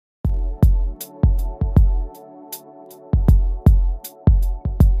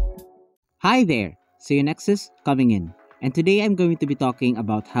Hi there, Xeonexis coming in, and today I'm going to be talking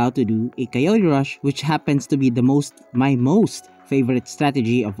about how to do a Coyote Rush, which happens to be my most favorite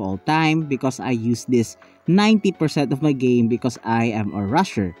strategy of all time because I use this 90% of my game because I am a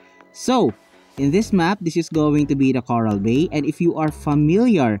rusher. So, in this map, this is going to be the Coral Bay, and if you are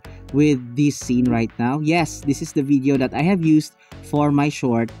familiar with this scene right now, yes, this is the video that I have used for my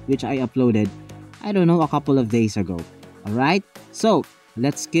short, which I uploaded, I don't know, a couple of days ago. Alright, so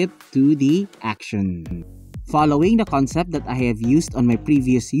let's skip to the action. Following the concept that I have used on my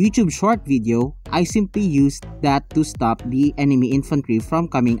previous YouTube short video, I simply used that to stop the enemy infantry from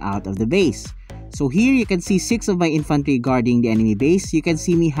coming out of the base. So here you can see 6 of my infantry guarding the enemy base. You can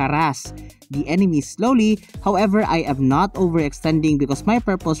see me harass the enemy slowly. However, I am not overextending because my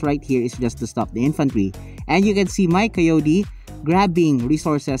purpose right here is just to stop the infantry. And you can see my coyote grabbing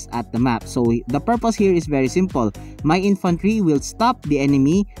resources at the map. So the purpose here is very simple. My infantry will stop the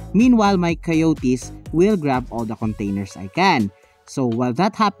enemy, meanwhile my coyotes will grab all the containers I can. So while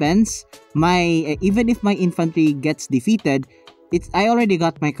that happens, even if my infantry gets defeated, I already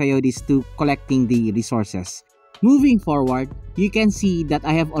got my coyotes to collecting the resources. Moving forward, you can see that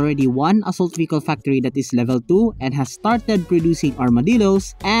I have already one assault vehicle factory that is level 2 and has started producing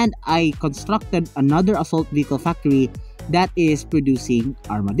armadillos, and I constructed another assault vehicle factory that is producing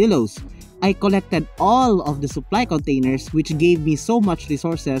armadillos. I collected all of the supply containers, which gave me so much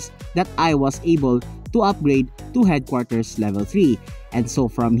resources that I was able to upgrade to headquarters level 3. And so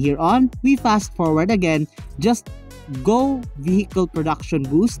from here on, we fast forward again, just go vehicle production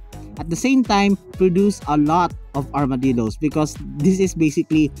boost, at the same time produce a lot of armadillos, because this is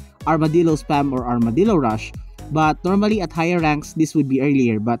basically armadillo spam or armadillo rush. But normally at higher ranks this would be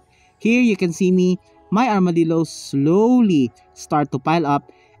earlier, but here you can see my armadillos slowly start to pile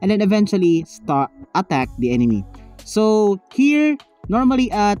up and then eventually attack the enemy. So here,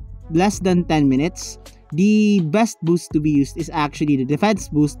 normally at less than 10 minutes, the best boost to be used is actually the defense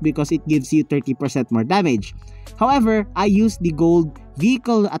boost because it gives you 30% more damage. However, I used the gold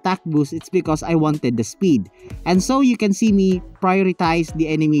vehicle attack boost. It's because I wanted the speed. And so you can see me prioritize the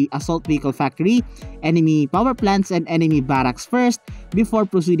enemy assault vehicle factory, enemy power plants, and enemy barracks first before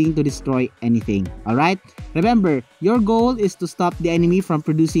proceeding to destroy anything. Alright? Remember, your goal is to stop the enemy from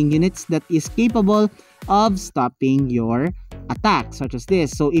producing units that is capable of stopping your attack, such as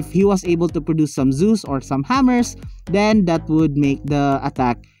this. So if he was able to produce some Zeus or some hammers, then that would make the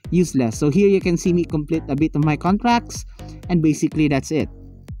attack useless. So here you can see me complete a bit of my contracts, and basically that's it.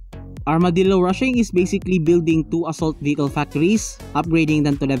 Armadillo rushing is basically building 2 assault vehicle factories, upgrading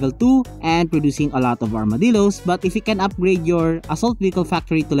them to level 2, and producing a lot of armadillos. But if you can upgrade your assault vehicle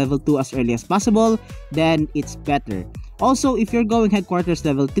factory to level 2 as early as possible, then it's better. Also, if you're going headquarters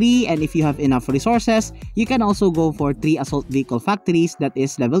level 3 and if you have enough resources, you can also go for 3 assault vehicle factories that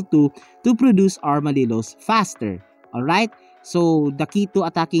is level 2 to produce armadillos faster. Alright? So the key to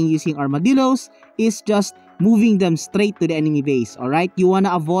attacking using armadillos is just moving them straight to the enemy base. Alright? You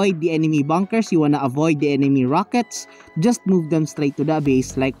wanna avoid the enemy bunkers, you wanna avoid the enemy rockets, just move them straight to the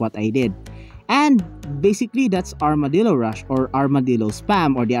base like what I did. And basically that's armadillo rush or armadillo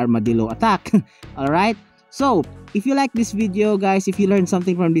spam or the armadillo attack. Alright? So if you like this video, guys, if you learned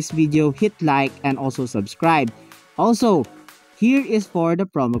something from this video, hit like and also subscribe. Also, here is for the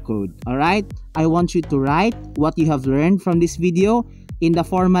promo code. Alright, I want you to write what you have learned from this video in the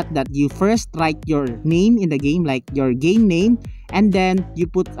format that you first write your name in the game, like your game name, and then you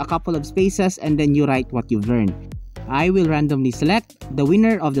put a couple of spaces and then you write what you've learned. I will randomly select the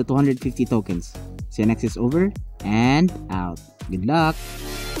winner of the 250 tokens. Xeonexis over and out. Good luck!